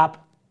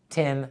top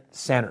 10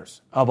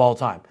 centers of all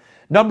time.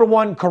 Number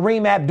 1,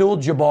 Kareem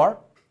Abdul-Jabbar.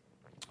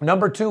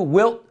 Number 2,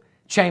 Wilt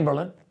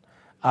Chamberlain.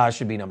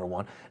 Should be number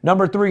 1.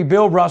 Number 3,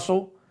 Bill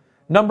Russell.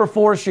 Number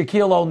 4,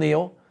 Shaquille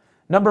O'Neal.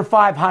 Number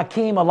 5,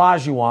 Hakeem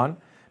Olajuwon.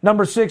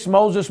 Number 6,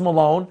 Moses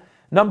Malone.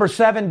 Number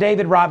 7,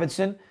 David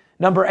Robinson.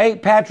 Number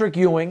 8, Patrick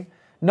Ewing.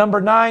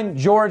 Number 9,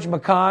 George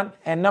McCann.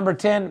 And number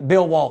 10,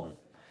 Bill Walton.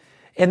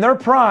 In their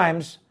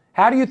primes,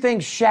 how do you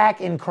think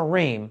Shaq and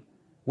Kareem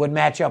would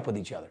match up with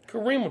each other?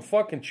 Kareem would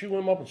fucking chew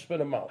him up and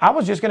spit him out. I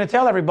was just going to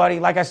tell everybody,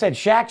 like I said,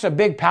 Shaq's a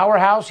big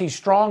powerhouse. He's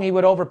strong. He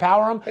would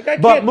overpower him.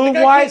 But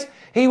move-wise,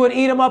 he would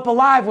eat him up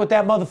alive with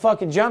that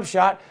motherfucking jump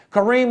shot.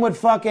 Kareem would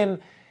fucking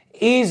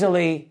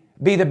easily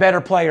be the better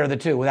player of the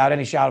two, without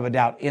any shadow of a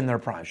doubt, in their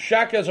prime.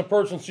 Shaq as a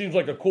person seems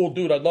like a cool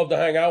dude. I'd love to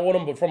hang out with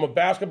him, but from a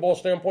basketball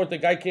standpoint, the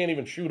guy can't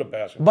even shoot a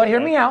basketball. But hear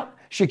me out.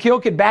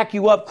 Shaquille could back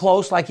you up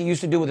close like he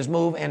used to do with his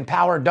move and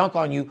power dunk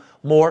on you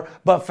more.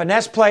 But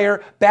finesse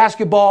player,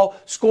 basketball,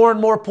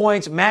 scoring more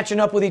points, matching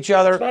up with each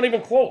other. It's not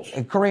even close.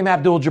 And Kareem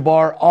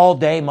Abdul-Jabbar all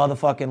day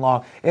motherfucking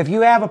long. If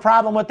you have a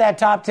problem with that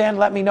top 10,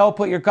 let me know.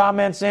 Put your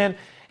comments in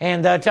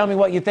and tell me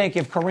what you think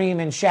if Kareem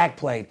and Shaq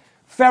played.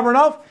 Fair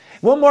enough?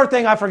 One more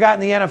thing I forgot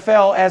in the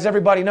NFL, as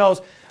everybody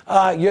knows,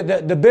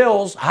 the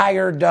Bills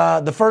hired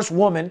the first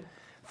woman,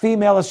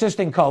 female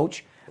assistant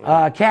coach,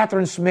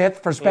 Catherine Smith,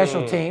 for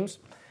special teams.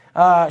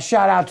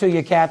 Shout out to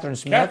you, Catherine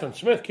Smith. Catherine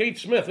Smith, Kate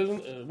Smith,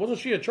 wasn't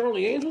she a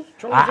Charlie Angel?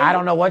 I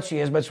don't know what she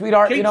is, but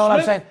sweetheart, Kate you know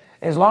what Smith? I'm saying?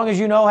 As long as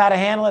you know how to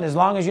handle it, as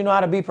long as you know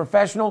how to be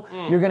professional,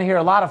 you're going to hear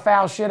a lot of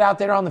foul shit out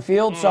there on the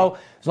field. So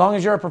as long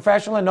as you're a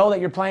professional and know that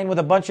you're playing with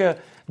a bunch of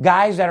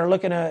guys that are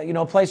looking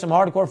to, play some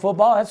hardcore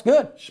football, that's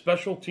good.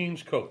 Special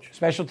teams coach.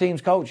 Special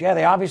teams coach. Yeah,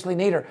 they obviously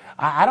need her.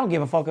 I don't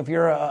give a fuck if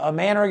you're a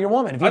man or you're a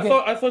woman. If you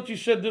I thought you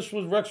said this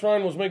was Rex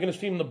Ryan was making his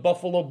team the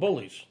Buffalo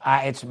Bullies.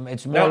 It's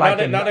more now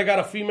they got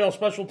a female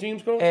special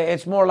teams coach?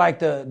 It's more like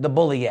the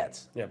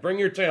Bullyettes. Yeah, bring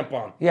your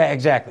tampon. Yeah,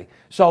 exactly.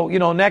 So,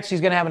 next he's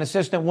going to have an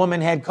assistant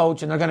woman head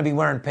coach, and they're going to be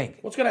wearing pink.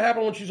 What's going to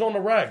happen when she's on the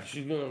rag?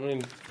 She's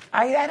going to,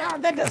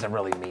 that doesn't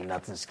really mean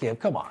nothing,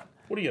 Skip. Come on.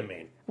 What do you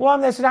mean? Well,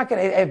 that's not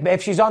going to.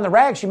 If she's on the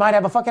rag, she might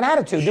have a fucking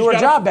attitude. Do her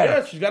job better.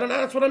 Yeah, she's got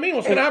that's what I mean.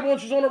 What's going to happen when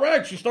she's on the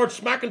rag? She starts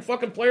smacking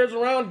fucking players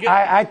around,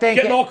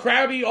 getting all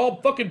crabby,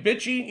 all fucking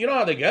bitchy. You know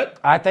how they get.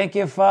 I think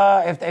if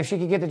she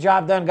could get the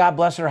job done, God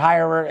bless her,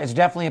 hire her. It's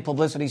definitely a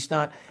publicity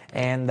stunt,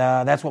 and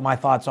that's what my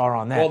thoughts are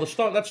on that. Well,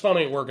 that stunt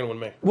ain't working with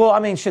me. Well, I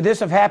mean, should this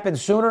have happened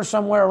sooner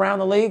somewhere around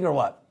the league or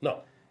what?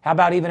 No. How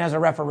about even as a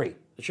referee?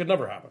 It should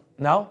never happen.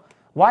 No?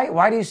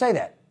 Why do you say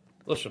that?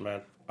 Listen,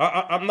 man.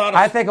 I'm not.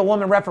 I think a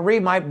woman referee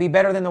might be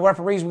better than the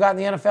referees we got in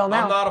the NFL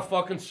now. I'm not a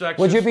fucking sexist.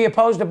 Would you be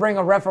opposed to bring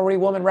a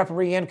woman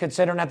referee in,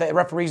 considering that the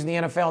referees in the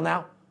NFL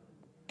now?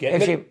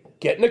 Get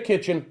in the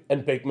kitchen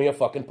and bake me a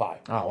fucking pie.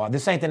 Oh well,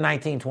 this ain't the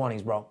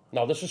 1920s, bro.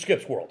 No, this is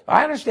Skip's world.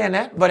 I understand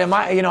that, but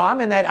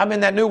I'm in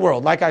that new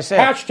world, like I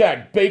said.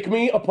 Hashtag bake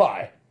me a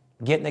pie.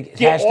 Get in the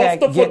Get off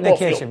the get in the football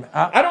kitchen. field.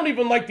 I don't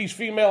even like these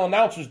female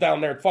announcers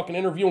down there fucking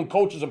interviewing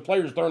coaches and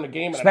players during the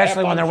game.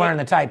 Especially when they're wearing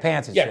the tight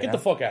pants and shit. shit. Get the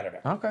fuck out of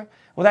there. Okay.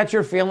 Well, that's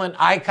your feeling.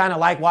 I kind of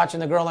like watching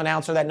the girl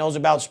announcer that knows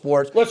about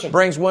sports. Listen.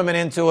 Brings women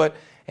into it.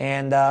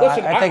 And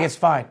I think it's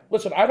fine.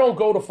 Listen, I don't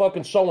go to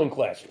fucking sewing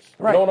classes.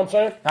 Right. You know what I'm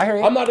saying? I hear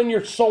you. I'm not in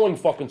your sewing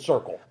fucking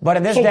circle. But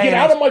in this so day get and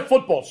out age- of my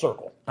football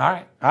circle. All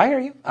right. I hear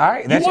you. All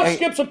right. You want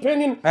Skip's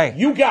opinion? Hey.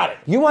 You got it.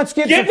 You want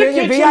Skip's Get in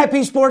the opinion?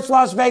 kitchen.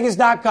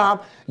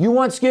 VIPSportsLasVegas.com. You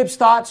want Skip's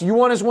thoughts? You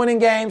want his winning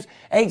games?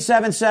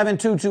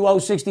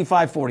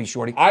 877-220-6540,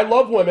 Shorty. I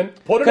love women.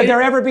 Could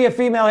there ever be a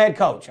female head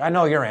coach? I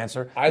know your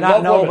answer. I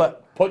love women.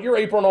 But put your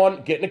apron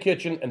on, get in the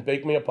kitchen, and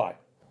bake me a pie.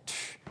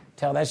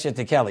 Tell that shit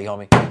to Kelly,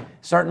 homie.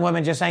 Certain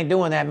women just ain't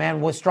doing that,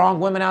 man. With strong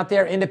women out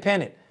there,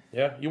 independent.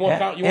 Yeah, you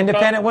want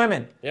independent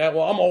women. Yeah,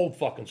 well, I'm old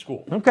fucking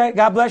school. Okay,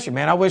 God bless you,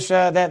 man. I wish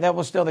that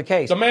was still the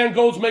case. The man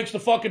goes, makes the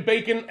fucking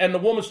bacon, and the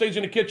woman stays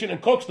in the kitchen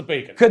and cooks the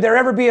bacon. Could there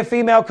ever be a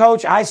female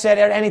coach? I said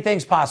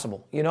anything's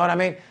possible. You know what I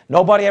mean?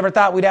 Nobody ever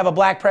thought we'd have a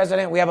black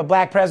president. We have a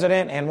black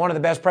president, and one of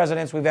the best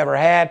presidents we've ever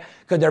had.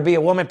 Could there be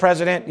a woman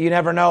president? You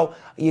never know.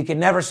 You can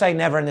never say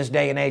never in this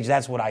day and age.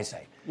 That's what I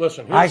say.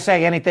 Listen, I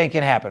say anything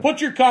can happen. Put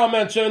your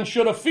comments in.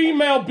 Should a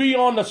female be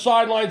on the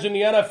sidelines in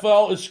the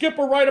NFL? Is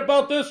Skipper right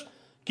about this?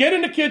 Get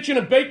in the kitchen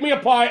and bake me a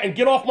pie and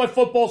get off my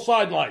football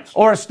sidelines.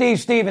 Or Steve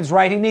Stevens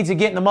right. He needs to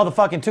get in the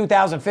motherfucking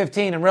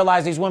 2015 and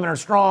realize these women are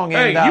strong.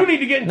 And, hey, you need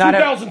to get in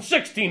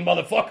 2016,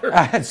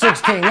 motherfucker.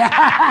 16.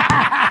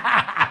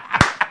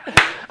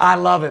 I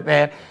love it,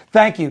 man.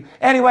 Thank you.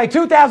 Anyway,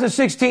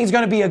 2016 is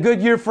going to be a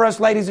good year for us,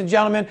 ladies and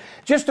gentlemen.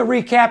 Just to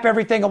recap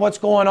everything of what's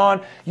going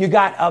on, you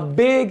got a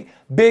big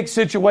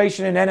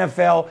situation in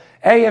NFL,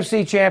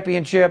 AFC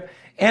Championship,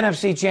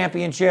 NFC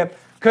Championship.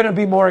 Couldn't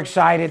be more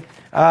excited.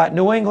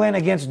 New England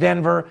against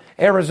Denver,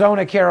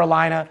 Arizona,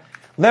 Carolina.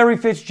 Larry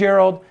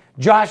Fitzgerald,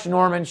 Josh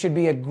Norman should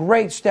be a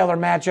great stellar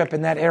matchup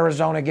in that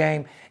Arizona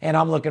game, and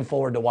I'm looking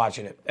forward to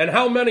watching it. And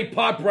how many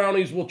pot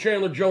brownies will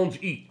Chandler Jones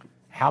eat?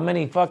 How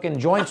many fucking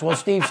joints will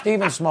Steve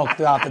Stevens smoke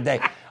throughout the day?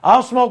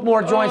 I'll smoke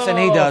more joints than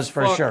he does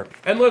for sure.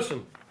 And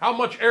listen, how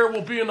much air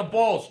will be in the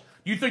balls?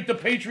 You think the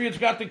Patriots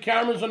got the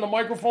cameras and the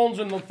microphones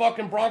in the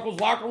fucking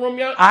Broncos locker room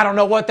yet? I don't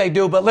know what they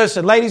do, but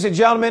listen, ladies and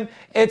gentlemen,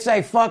 it's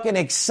a fucking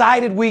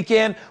excited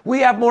weekend.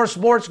 We have more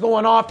sports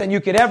going off than you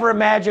could ever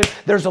imagine.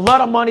 There's a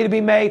lot of money to be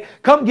made.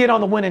 Come get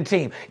on the winning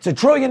team. It's $1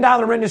 trillion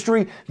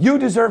industry. You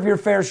deserve your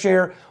fair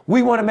share.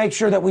 We want to make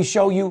sure that we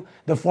show you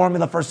the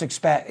formula for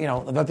success,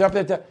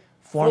 the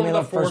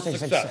formula for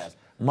success.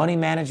 Money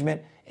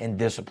management and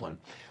discipline.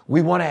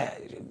 We want to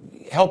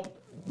help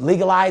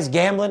legalize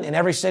gambling in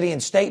every city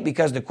and state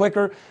because the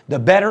quicker, the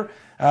better.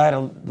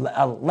 To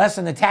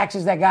lessen the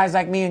taxes that guys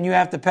like me and you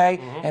have to pay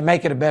and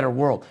make it a better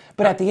world.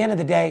 But at the end of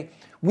the day,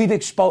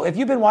 if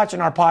you've been watching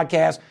our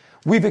podcast,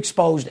 we've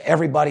exposed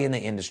everybody in the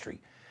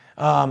industry.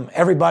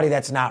 Everybody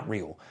that's not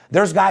real.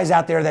 There's guys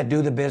out there that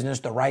do the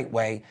business the right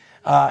way.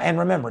 And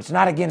remember, it's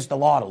not against the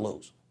law to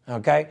lose.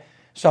 Okay?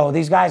 So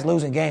these guys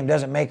losing game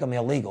doesn't make them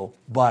illegal,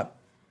 but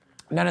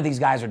none of these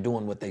guys are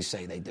doing what they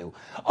say they do.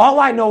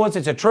 All I know is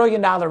it's $1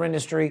 trillion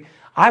industry.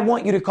 I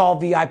want you to call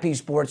VIP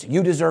Sports.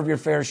 You deserve your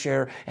fair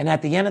share. And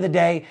at the end of the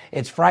day,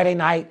 it's Friday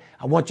night.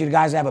 I want you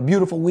guys to have a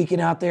beautiful weekend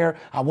out there.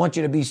 I want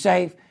you to be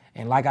safe.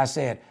 And like I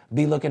said,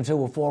 be looking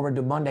forward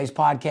to Monday's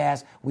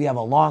podcast. We have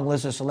a long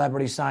list of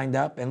celebrities signed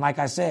up. And like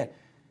I said,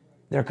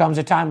 there comes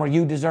a time where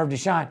you deserve to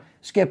shine.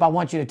 Skip, I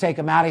want you to take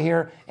them out of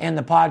here and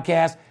the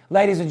podcast.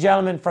 Ladies and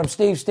gentlemen, from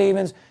Steve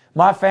Stevens,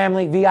 my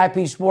family,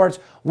 VIP Sports,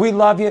 we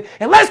love you.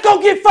 And let's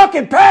go get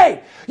fucking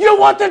paid. You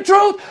want the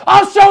truth?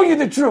 I'll show you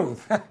the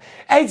truth.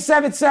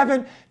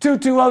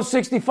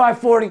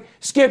 877-220-6540.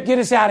 Skip, get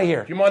us out of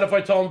here. Do you mind if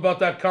I tell them about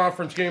that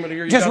conference game of the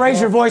year? Just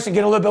raise your voice and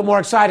get a little bit more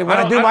excited. When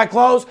I do my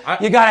close,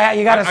 you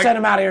gotta send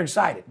them out of here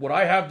excited. What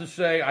I have to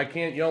say, I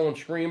can't yell and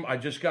scream. I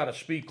just got to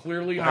speak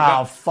clearly. You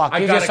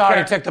just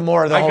already took the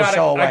more of the whole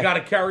show away. I got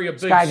to carry a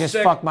big stick. This guy just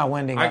fucked my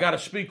winding up. I got to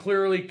speak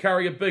clearly,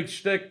 carry a big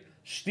stick.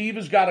 Steve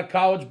has got a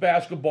college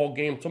basketball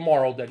game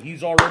tomorrow that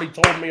he's already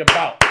told me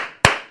about.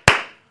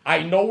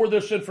 I know where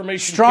this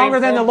information stronger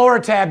came than from. the lower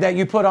tab that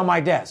you put on my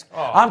desk.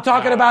 I'm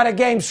talking about a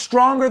game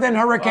stronger than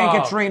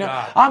Hurricane Katrina.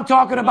 God. I'm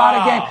talking about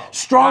a game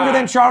stronger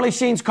than Charlie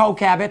Sheen's coke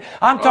habit.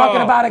 I'm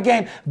talking about a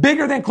game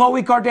bigger than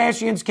Khloe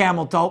Kardashian's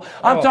camel toe.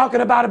 I'm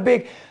talking about a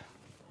big...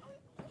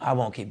 I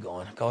won't keep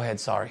going. Go ahead,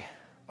 sorry.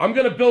 I'm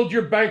going to build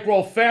your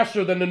bankroll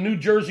faster than the New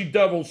Jersey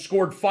Devils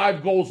scored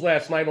 5 goals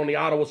last night on the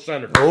Ottawa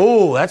Senators.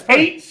 Oh, that's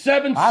pretty...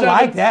 877. I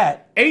like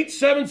that.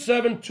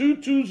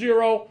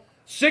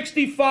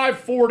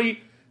 877-220-6540.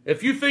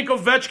 If you think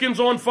Ovechkin's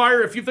on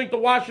fire, if you think the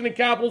Washington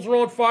Capitals are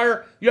on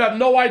fire, you have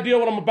no idea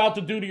what I'm about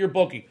to do to your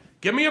bookie.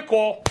 Give me a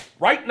call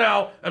right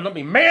now and let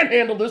me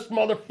manhandle this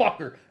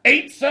motherfucker.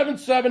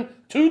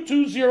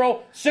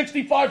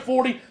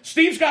 877-220-6540.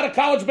 Steve's got a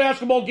college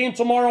basketball game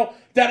tomorrow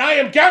that I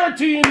am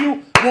guaranteeing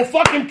you will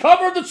fucking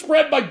cover the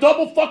spread by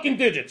double fucking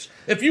digits.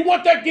 If you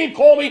want that game,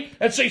 call me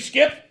and say,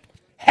 Skip,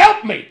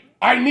 help me.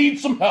 I need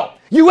some help.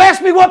 You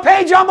asked me what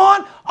page I'm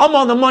on? I'm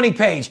on the money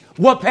page.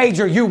 What page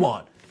are you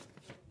on?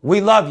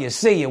 We love you.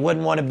 See you.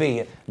 Wouldn't want to be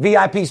you.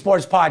 VIP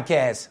Sports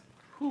Podcast.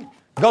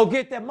 Go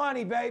get that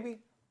money, baby.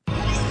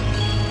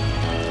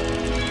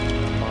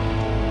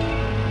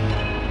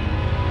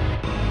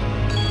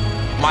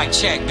 Mic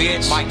check,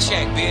 bitch. Mic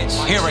check, bitch.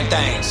 Hearing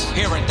things.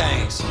 Hearing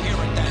things.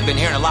 Been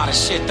hearing a lot of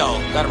shit, though.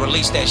 Gotta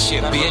release that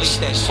shit,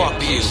 bitch.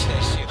 Fuck you.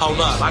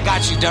 Hold up. I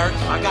got you, Dirt.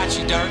 I got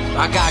you, Dirt.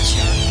 I got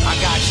you. I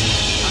got you.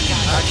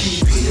 I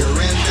keep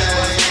hearing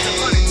things.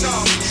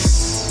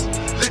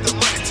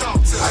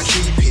 I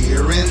keep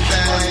hearing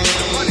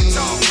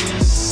things.